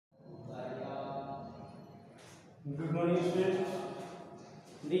Good morning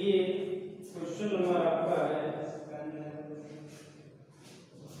student. देखिए question number आपका है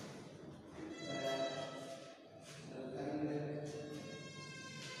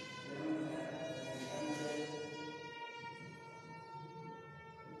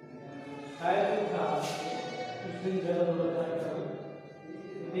था कुछ दिन ज़्यादा हो रहा था।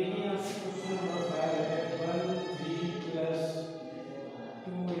 देखिए यहाँ से क्वेश्चन नंबर 5 है 1 3 प्लस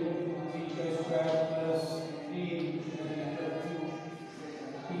 2 इंटू 3 का स्क्वायर प्लस 3 इंटू 3 का क्यूब,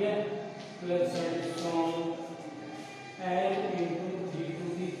 ठीक है, plus and from n into 3 to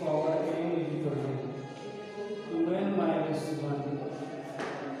the power n is equal to 2n minus 1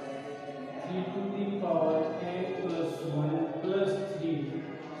 3 to the power n plus 1 plus 3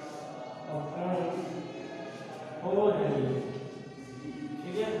 upon 4 है,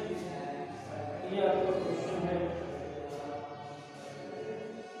 ठीक है। ये आपका क्वेश्चन है।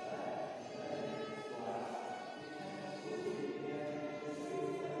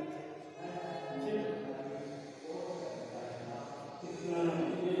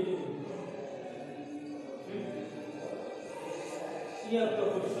 ये आपका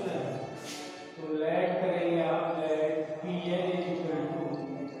क्वेश्चन है, तो लेट करेंगे आप, late P N is equal to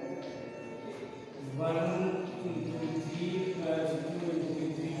 1 into 3 plus 2 into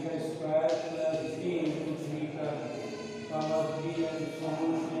 3 का स्क्वायर प्लस 3 इंटू 3 का power 3 and from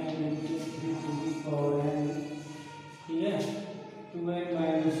n into 3 to the power n, ठीक है, 2n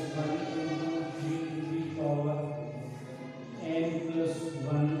minus 1 into 3 to the power n plus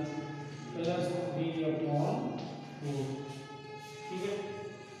 1 plus 3 upon 4, ठीक है।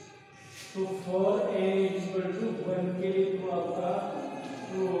 तो 4n equal to 1 के लिए तो आपका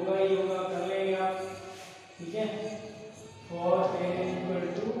 2 होगा ही होगा, कर लेंगे आप, ठीक है। 4n इक्वल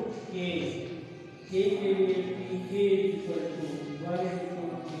टू k के लिए k equal to 1 into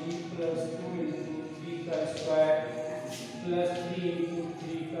 3 plus 2 into 3 का स्क्वायर प्लस 3 इंटू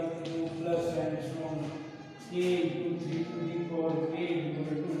 3 का cube plus and so on k into 3 to the power k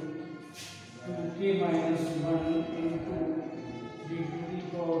equal to 2k minus 1 into 3 to the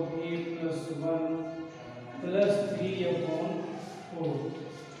power k plus 1 plus 3 upon 4।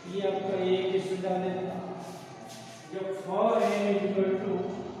 ये आपका एक student है। जब for n equal to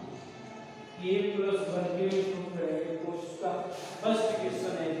k plus 1 के लिए proof करेंगे तो उसका फर्स्ट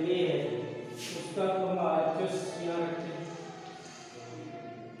क्वेश्चन है ये है, उसका तो हम जस्ट यहाँ रखते हैं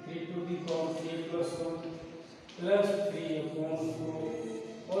 3 to the power k plus 1 plus 3 upon 4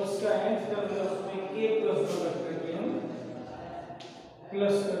 और इसका nth टर्म उसमें k प्लस 1 रख करके हम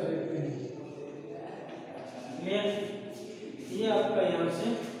प्लस कर देते हैं। ये आपका यहाँ से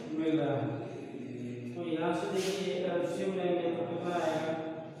मिल रहा है, तो यहाँ से देखिए एलसीएम लेंगे तो कितना आएगा,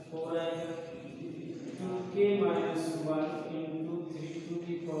 4 आएगा, 2k minus 1 into 3 to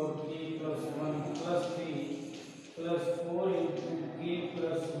the power k plus 1 plus 3 plus 4 into k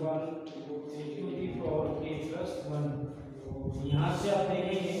plus 1 to the power k plus 1। यहाँ से आप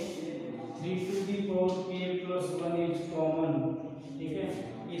देखेंगे 3 to the power k plus 1 is common, ठीक है,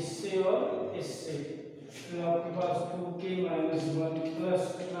 इससे और इससे, तो आपके पास 2k माइनस 1 प्लस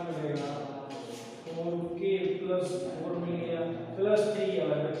कितना मिलेगा, 4k प्लस 4 मिल गया प्लस 3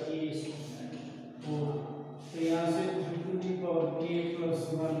 आएगा k 4, तो यहाँ से 3 to the power k plus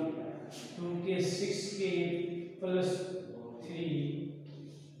 1 2k 6k plus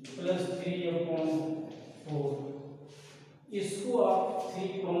 3 upon 4। इसको आप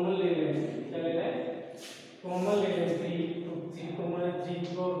 3 कॉमन ले लें, क्या ले लें, कॉमन ले लें 3, तो 3 कॉमन है 3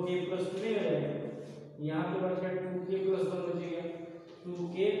 को k प्लस 2 ले जाएगा, यहाँ पे बच गया 2k प्लस 1 बचेगा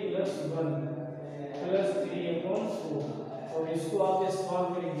 2k प्लस 1 प्लस 3 अपॉन 4 और इसको आप इस फॉर्म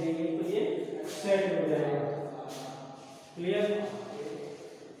में लिख देंगे तो ये सेट हो जाएगा। क्लियर।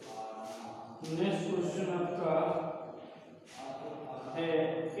 नेक्स्ट क्वेश्चन आपका है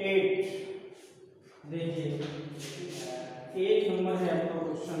 8। देखिए 8 नंबर है आपका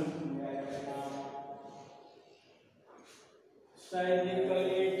क्वेश्चन, शायद ये कल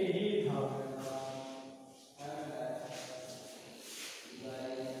 8 ही था।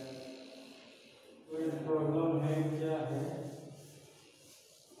 कोई प्रॉब्लम है क्या है,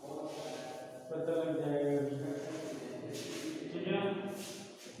 पता लग जाएगा, ठीक है।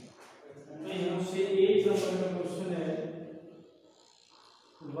 तो यहाँ से 8 नंबर का क्वेश्चन है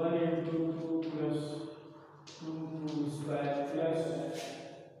 1 into 2 plus 2 square plus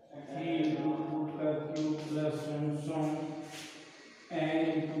 3 into 2 का cube plus and so on n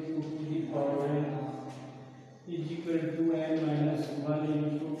into 2 to the power n is equal to n minus 1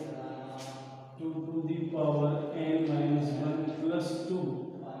 into 2 to the power n minus 1 plus 2।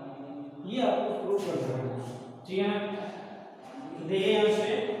 ये आपको प्रूफ करना है, ठीक है। देखिए यहाँ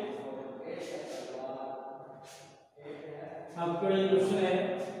से आपका ये क्वेश्चन है,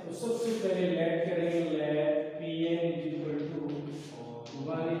 तो सबसे पहले लेट करेंगे, late Pn is equal to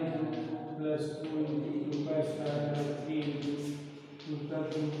 1 into 2 plus 2 into 2 का स्क्वायर प्लस 3 into 2 का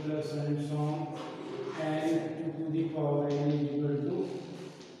 2 plus and so on, and 2 to the power n is equal to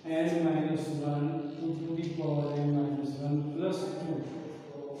n minus 1 2 to the power n minus 1 plus 2,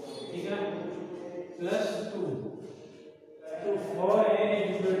 ठीक है, plus 2। तो for n is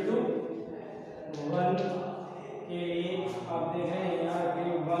equal to 1 के लिए आप देख रहे हैं यहाँ के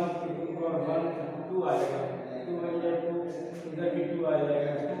 1 2 और 1 2 आएगा, 2 1 या 2 इधर भी 2 आ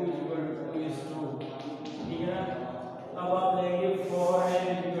जाएगा, 2 is equal to 2 is 2, ठीक है ना। अब आप लेंगे for n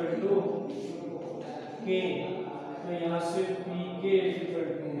is equal to k, तो यहाँ से pk is equal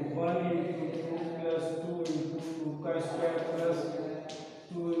to 1 into 2 plus 2 into 2 का square plus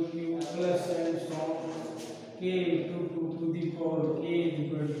 2 into plus and so on, k into 2 to the power k is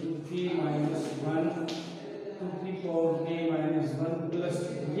equal to k minus 1 2 to the power k minus 1 plus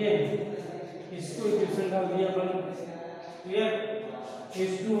ये इसको equation डाल दिया 1, clear.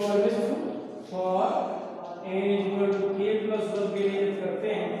 इस to always for n is equal to k plus 1 के लिए करते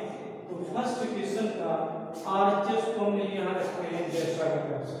हैं, तो फर्स्ट इक्वेशन का RHS को हम यहाँ रखते हैं जैसा का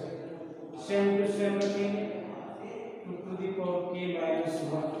तैसा, सेम टू सेम रखेंगे, 2 to the power k minus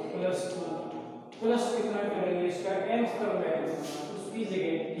 1 plus 2 plus कितना करेंगे, इसका nth टर्म है उसकी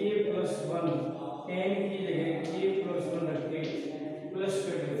जगह k plus 1 n की जगह k plus 1 रख के प्लस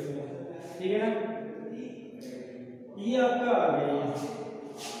कर देते हैं, ठीक है ना। ये आपका आ गया,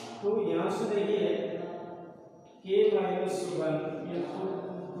 तो यहाँ से देखिए k minus 1 into 2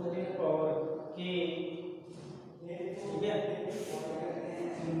 to the power k, ठीक है,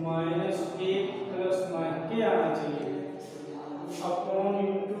 माइनस k प्लस k आना चाहिए, अपॉन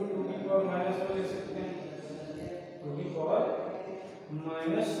इंटू 2 की पावर माइनस 1 लिख सकते हैं, 2 की पावर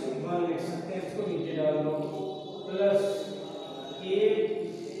माइनस 1 लिख सकते हैं, इसको नीचे डाल दो, प्लस k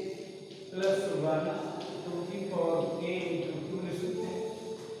प्लस 1 2 की पावर k इंटू 2 लिख सकते हैं,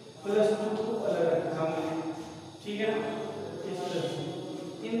 प्लस 2 को अलग रखा हमने, ठीक है ना। इस तरह से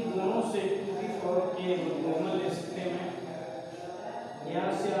इन दोनों से 2 की पावर k कॉमन ले सकते हैं,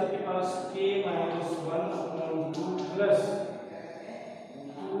 यहाँ से आपके पास k minus 1 upon 2 plus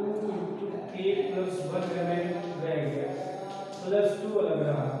 2 into k plus 1 रह गया, प्लस 2 अलग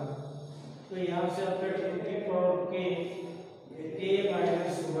रहा, तो यहाँ से आपका 2 की power k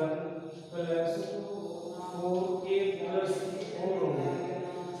minus 1 plus 4k plus 4 हो गया,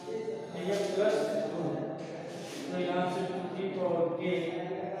 ठीक है, प्लस 2, तो यहाँ से 2 की पावर k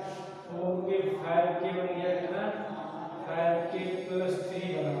 4k 5k बन गया, कितना 5k plus 3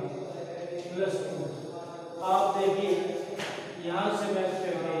 बना, प्लस 2। आप देखिए यहाँ से मैच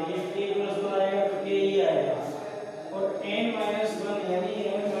करते हैं, ये k plus 1 आएगा तो k ही आएगा, और n minus 1 यानी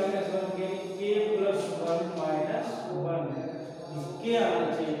n minus 1 के k plus 1 minus 1 k आना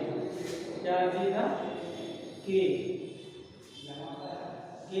चाहिए, क्या चाहिए था, k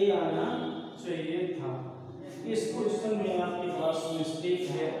आना चाहिए था। इस क्वेश्चन में आपके पास मिस्टेक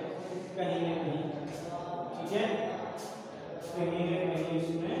है कहीं ना कहीं, ठीक है, कहीं ना कहीं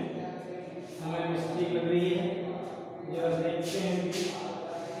इसमें हमें मिस्टेक लग रही है, जरा देखते हैं कि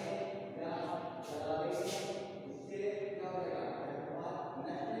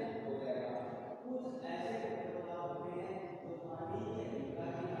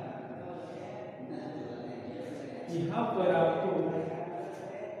यहाँ पर आपको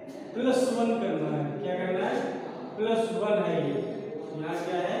प्लस 1 करना है, क्या करना है, प्लस 1 है, ये यहाँ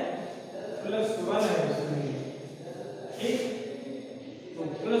क्या है, प्लस 1 है इसमें, ठीक, तो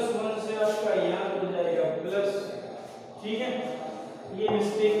प्लस 1 से आपका यहाँ हो जाएगा प्लस, ठीक है, ये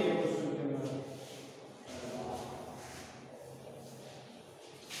मिस्टेक है क्वेश्चन के अंदर,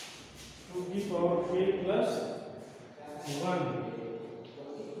 2 की पावर k plus 1,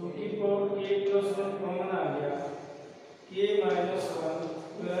 2 की पावर k plus 1 कॉमन आ गया, k minus 1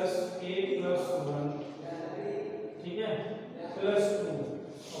 plus k plus 1, ठीक है, प्लस 2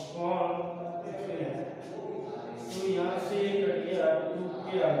 अपॉन, तो यहाँ से ये कट गया, 2k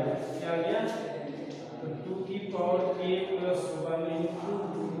आ गया, क्या आ गया, तो 2 की power k plus 1 into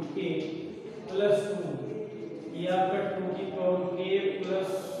 2k plus 2, ये आपका 2 की पावर k plus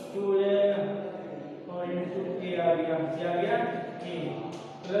 2 हो जाएगा, और into k आ गया, क्या आ गया, k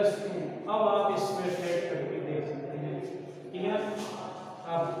plus 2। अब आप इसमें सेट करके देख सकते हैं, ठीक है,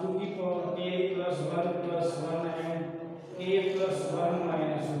 आप 2 की power k plus 1 plus 1 and k plus 1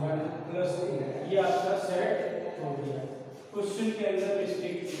 minus 1 plus 2, ये आपका सेट हो गया। क्वेश्चन के अंदर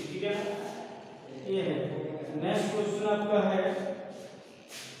मिस्टेक थी, ठीक है, ये है। नेक्स्ट क्वेश्चन आपका है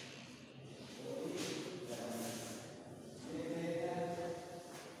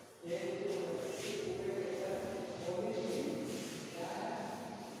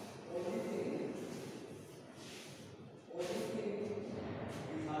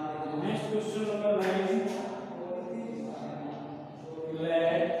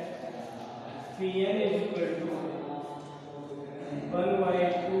let Pn is equal to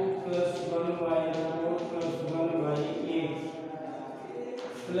 1/2 plus 1/4 plus 1/8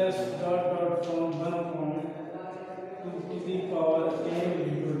 plus dot dot from 1 upon 2 to the power n is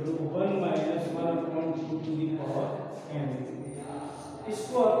equal to 1 minus 1 upon 2 to the power n।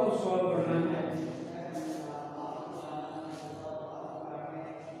 इसको आपको सॉल्व करना है।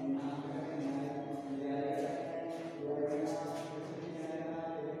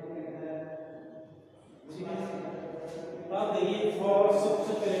 आप देखिए फॉर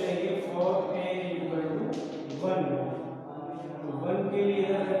सबसे पहले लेंगे फॉर n इक्वल टू 1। तो 1 के लिए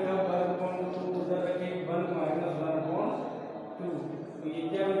इधर रखा 1/2 उधर रखे 1 minus 1/2। तो ये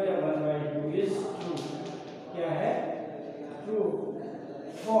क्या बचा 1/2 इज ट्रू। क्या है true.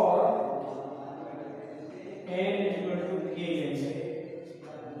 For n equal to k लेंगे।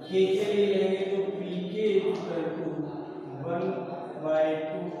 k के लिए लेंगे तो pk equal to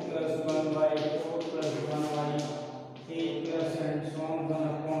 1/2 plus 1/4 plus 1/8 plus and so on 1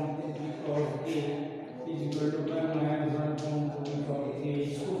 upon 2 to the power k is equal to 1 minus 1 upon 2 to the power k।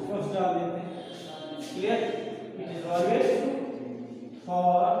 इसको first डाल देते हैं। Clear. It is always true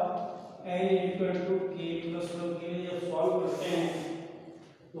for n equal to k plus 1 के लिए जब solve करते हैं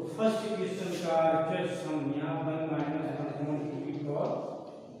तो फर्स्ट इक्वेशन का जस्ट हम यहाँ 1 minus 1 upon 2 to the power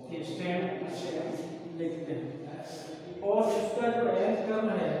k stand लिखते हैं। और इसका जो n टर्म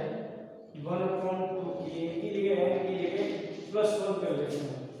है 1/2 की जगह n की जगह प्लस 1 कर लेते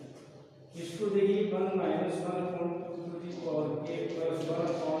हैं। इसको देखिए 1 minus 1/2 to the power k plus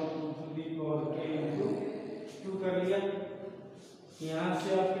 1/2 to the power k into 2 कर लिया। यहाँ से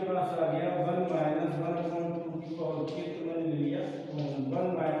आपके पास आ गया 1 minus 1/2 to the power k तो मैंने लिया 1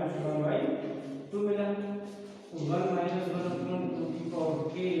 minus 1/2 मिला। तो 1 minus 1/2 to the power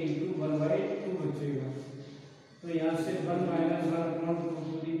k into 1/2 बचेगा। तो यहाँ से 1 minus 1/2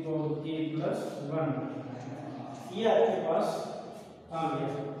 to the power k plus 1 ये आपके पास आ गया।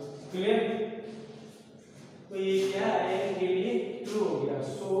 क्लियर। तो ये क्या है के लिए ट्रू हो गया।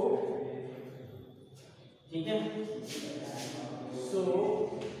 सो ठीक है। सो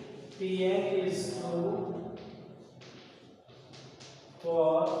Pn is true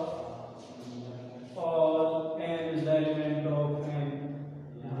for all n the element of n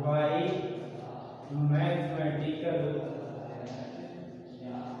by mathematical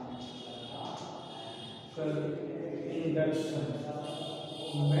induction.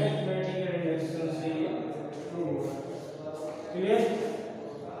 Mathematical induction से ट्रू। क्लियर।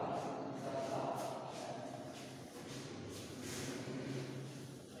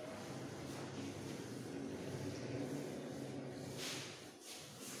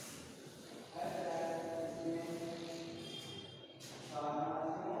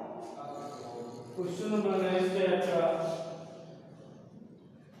 क्वेश्चन नंबर 9 से आपका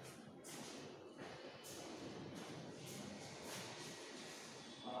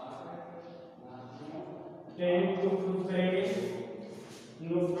 10 को प्रूव करेंगे।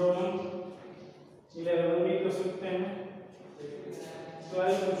 No problem. 11 भी कर सकते हैं।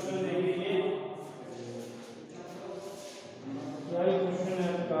 12 क्वेश्चन देखिए। 12 क्वेश्चन है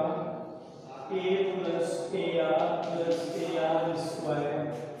आपका a plus ar plus ar square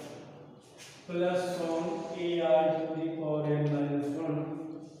plus from ar to the power n minus 1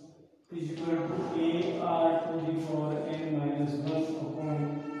 is equal to ar to the power n minus 1 upon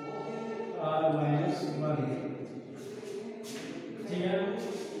r minus 1। ठीक है।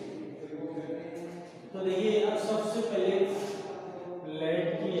 तो देखिए अब सबसे पहले लेट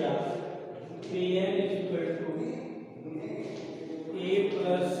किया Pn is equal to a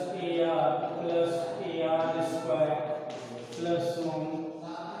plus ar square plus from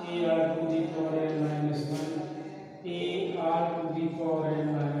ar to the power n minus 1 ar to the power n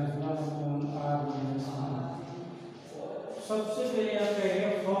minus 1 upon r minus 1। सबसे पहले आप कहेंगे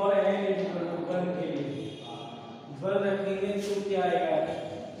फॉर n इक्वल टू 1 के लिए 1 रखेंगे तो क्या आएगा।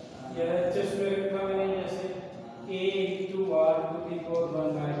 यह जस्ट में रखा मैंने जैसे a into r to the power 1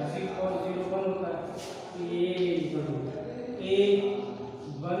 minus 6 और 0 1 होता है। a equal to a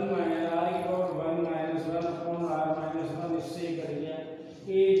 1 minus r की power 1 minus 1 upon r minus 1 इससे कर दिया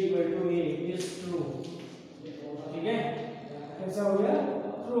a equal to a is true. ठीक है। कैसा हो गया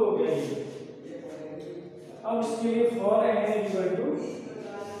ट्रू हो गया ये। अब इसके लिए for n equal to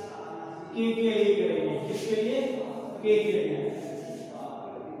k के लिए करेंगे। किसके लिए k के लिए।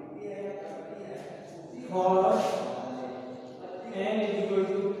 For n equal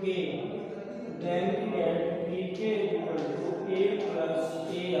to k then we get pk equal to a plus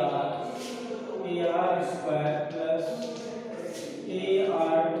ar square plus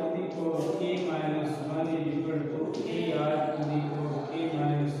ar to the power k minus 1 is equal to ar to the power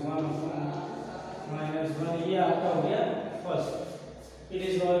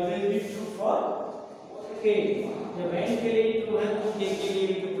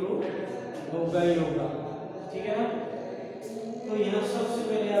होगा ही होगा, ठीक है ना। तो यहाँ सबसे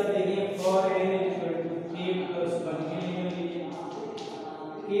पहले आप देखिए for n equal to k plus 1 के लिए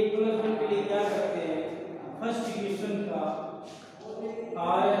k प्लस 1 के लिए क्या करते हैं, फर्स्ट इक्वेशन का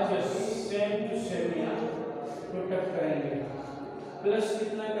RHS सेम टू सेम यहाँ प्रोडक्ट करेंगे, प्लस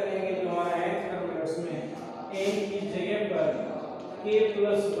कितना करेंगे जो हमारा n टर्म है उसमें n की जगह पर k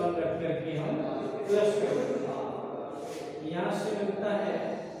प्लस 1 रख करके हम प्लस करेंगे। यहाँ से मिलता है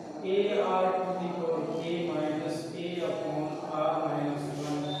a r to the power k minus a upon r minus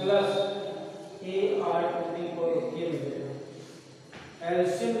 1 plus a r to the power k मिलेगा।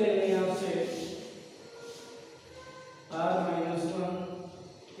 एलसीएम ले लें यहाँ से r minus 1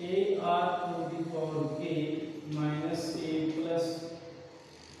 a r to the power k minus a plus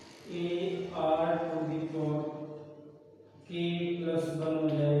a r to the power k plus 1 हो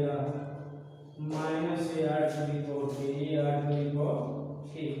जाएगा minus a r to the power k, a r to the power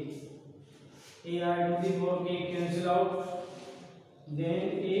k, a r to the power k cancel out, then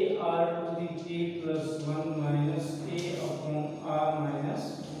a r to the k plus 1 minus a upon r minus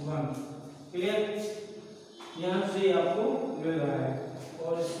 1, clear. यहाँ से आपको मिल रहा है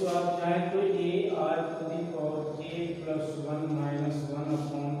और इसको आप चाहें तो a r to the power k plus 1 minus 1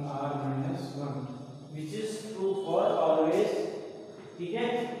 upon r minus 1 which is true for always, ठीक है,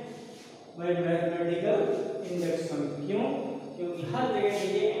 by mathematical induction। क्यों? क्योंकि हर जगह के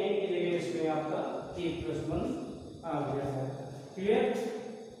लिए n की जगह इसमें आपका k प्लस 1 आ गया है, क्लियर।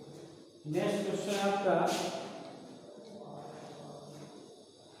 नेक्स्ट क्वेश्चन आपका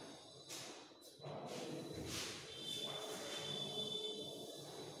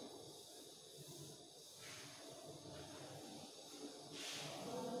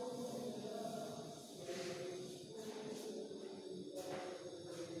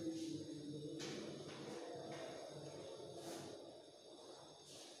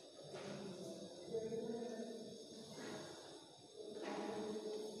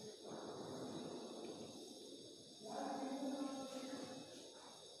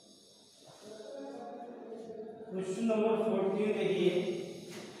क्वेश्चन नंबर 14 देखिए,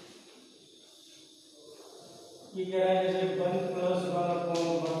 ये कह रहा है जैसे 1 plus 1 upon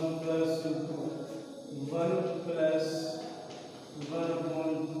 1 plus 2, 1 plus 1 upon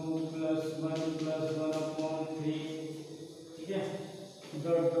 2 plus 1 plus 1 upon 3, ठीक है,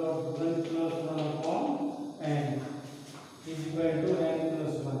 dot dot 1 plus 1 upon n is equal to n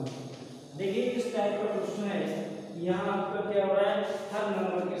plus 1। देखिए इस टाइप का क्वेश्चन है, यहाँ आपका क्या हो रहा है, हर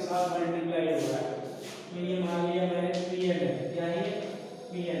नंबर के साथ मल्टीप्लाई हो रहा है। तो ये मान लिया मैंने Pn है, क्या है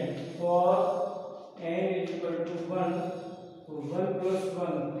Pn for n is equal to 1, तो 1 प्लस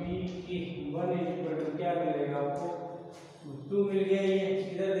 1 p की 1 इज इक्वल टू क्या मिलेगा आपको 2 मिल गया। ये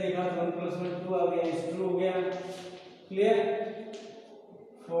इधर देखा तो 1 प्लस 1 2 आ गया, इस 2 हो गया, clear.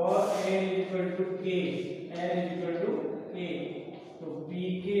 For n is equal to k, n is equal to k, तो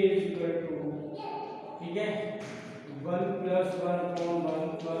pk इज इक्वल टू, ठीक है, 1 plus 1 upon 1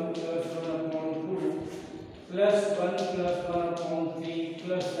 plus 1 upon 2 plus 1 plus 1 upon 3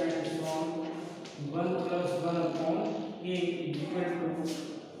 plus and so on 1 plus 1 upon k equal to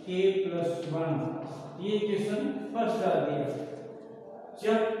k plus 1। ये equation first आ दिया।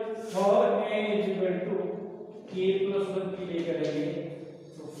 जब for n is equal to k plus 1 के लिए करेंगे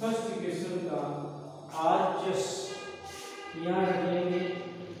तो first equation का RHS यहाँ रख लेंगे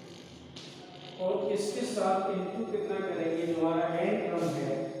और इसके साथ इनटू कितना करेंगे, जो हमारा n टर्म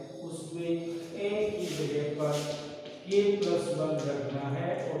है उसमें n की जगह पर k प्लस 1 रखना है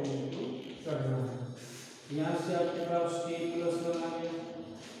और इनटू करना है। यहाँ से आपके पास k प्लस 1 आ गया,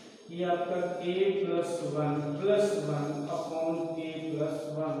 ये आपका k plus 1 upon k plus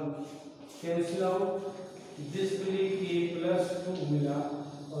 1 cancel out, this will k plus 2 मिला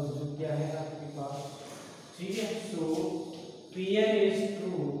और जो क्या है आपके पास, ठीक है। सो Pn इज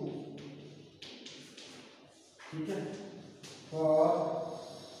ट्रू, ठीक है, for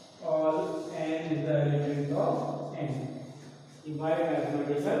all n is the element of n bye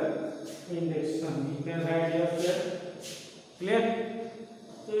mathematical induction, you can write yourself, clear.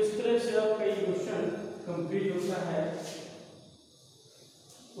 तो इस तरह से आपका ये क्वेश्चन कंप्लीट होता है।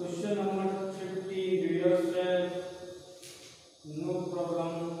 Question number 50 do yourself, no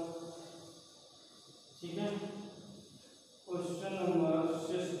problem, ठीक है। क्वेश्चन नंबर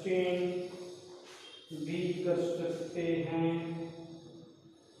 16 भी कर सकते हैं,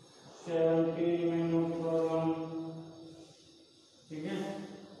 17 में नो प्रॉब्लम, ठीक है।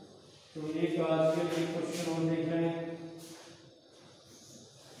 तो ये आज के लिए क्वेश्चन हम देख रहे हैं,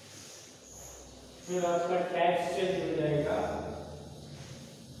 फिर आपका टैक्स चेंज हो जाएगा।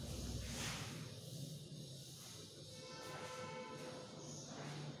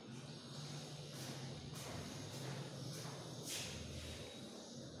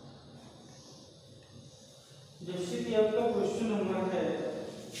 जैसे कि आपका क्वेश्चन नंबर है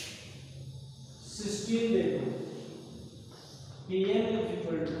 16 देखो, Pn is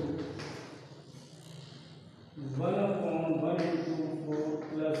equal to 1/1 into 4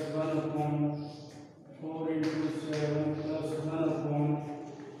 plus 1/4 into 7 plus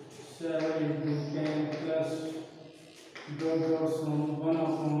 1/7 into 10 plus dot sum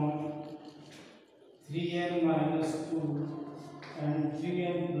 1/3n minus 2 and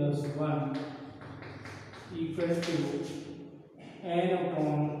 3n plus 1 equal to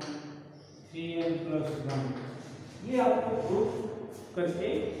n/3n plus 1। ये आपको प्रूफ करके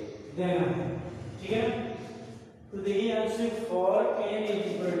देना है, ठीक है। तो देखिए यहाँ से for n is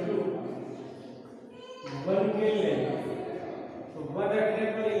equal to 1 के लिए, तो 1 रखने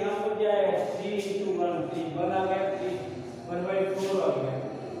पर यहाँ पर क्या है 3 into 1 3 1 आ गया, 3 1/4 आ गया,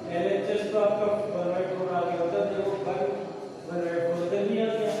 LHS तो आपका 1/4 आ गया, उधर देखो 1/4 उधर भी आ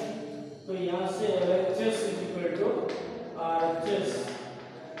गया। तो यहाँ से LHS is equal to RHS,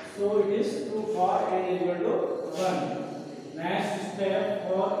 so it is true for n is equal to 1। Next step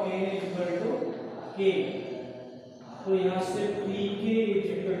for n is equal to k, तो यहाँ से pk is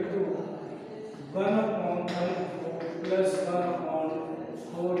equal to 1/1 plus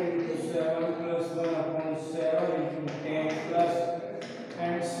 1/4 into 7 plus 1/7 into 10 plus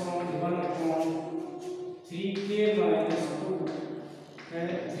and so on 1/3k minus 2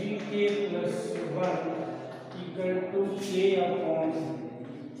 and 3k plus 1 equal to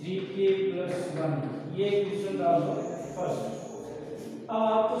k/3k plus 1। ये question डालो first. अब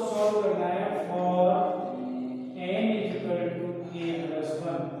आपको solve करना है for n is equal to k plus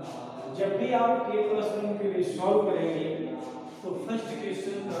 1। जब भी आप k plus 1 के लिए सॉल्व करेंगे तो फर्स्ट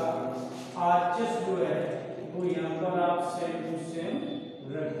क्वेश्चन का RHS जो है वो यहाँ पर आप सेम टू सेम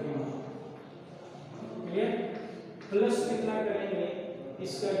रखेंगे, क्लियर। प्लस कितना करेंगे,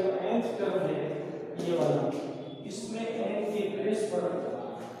 इसका जो nth टर्म है ये वाला, इसमें n के प्लेस पर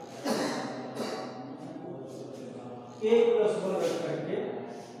k plus 1 रख करके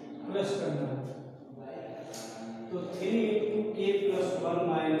प्लस करना है। तो 3 into k plus 1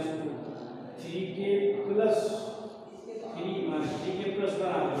 minus 2 3k plus 3 minus 3k plus 1 आ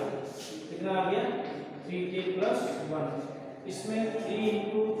गया, कितना आ गया 3k plus 1। इसमें 3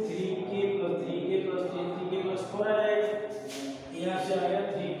 into 3k plus 3k plus 3k plus 4 आ जाएगा, यहाँ से आ गया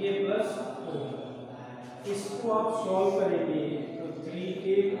 3k plus 4। इसको आप सॉल्व करेंगे तो 3k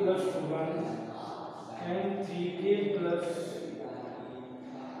plus 1 and 3k plus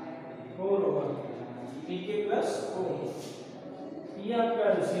 4 होगा, 3k plus 4 ये आपका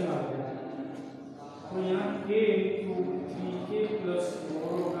एलसीएम आ गया। तो यहाँ k into 3k plus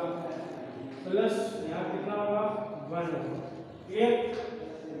 4 होगा प्लस यहाँ कितना होगा 1 होगा, क्लियर।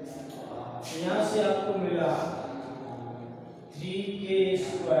 यहाँ से आपको मिला 3k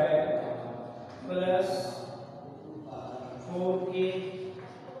square plus 4k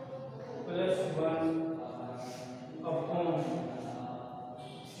plus 1 upon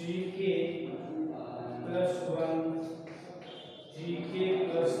 3k plus 1 3k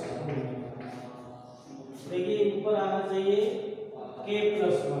plus 4। देखिए ऊपर आना चाहिए k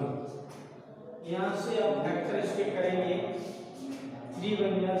प्लस 1, यहाँ से आप फैक्टर इसके करेंगे 3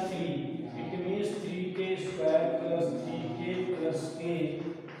 बन गया 3, it means 3k square plus 3k plus k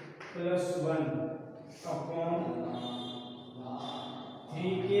plus 1 upon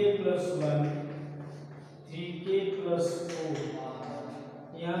 3k plus 1 3k plus 4।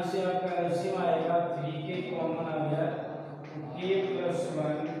 यहाँ से आपका एलसीएम आएगा 3k कॉमन आ गया, k plus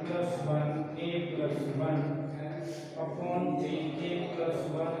 1 plus 1 k plus 1 upon 3k plus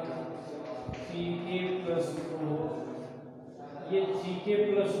 1 3k plus 4। ये 3k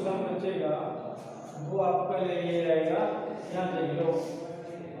प्लस 1 बचेगा वो आपका ले लिया जाएगा, यहाँ देख लो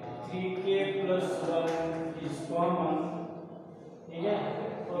 3k प्लस 1 इज कॉमन, ठीक है,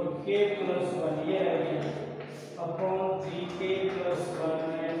 और k प्लस 1 ये रह गया upon 3k plus 1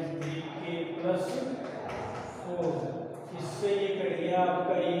 and 3k plus 4। इससे ये कट गया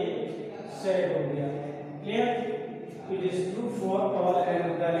आपका, ये सेट हो गया, clear. It is true for all and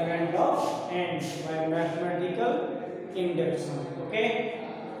the element of n by mathematical induction, okay।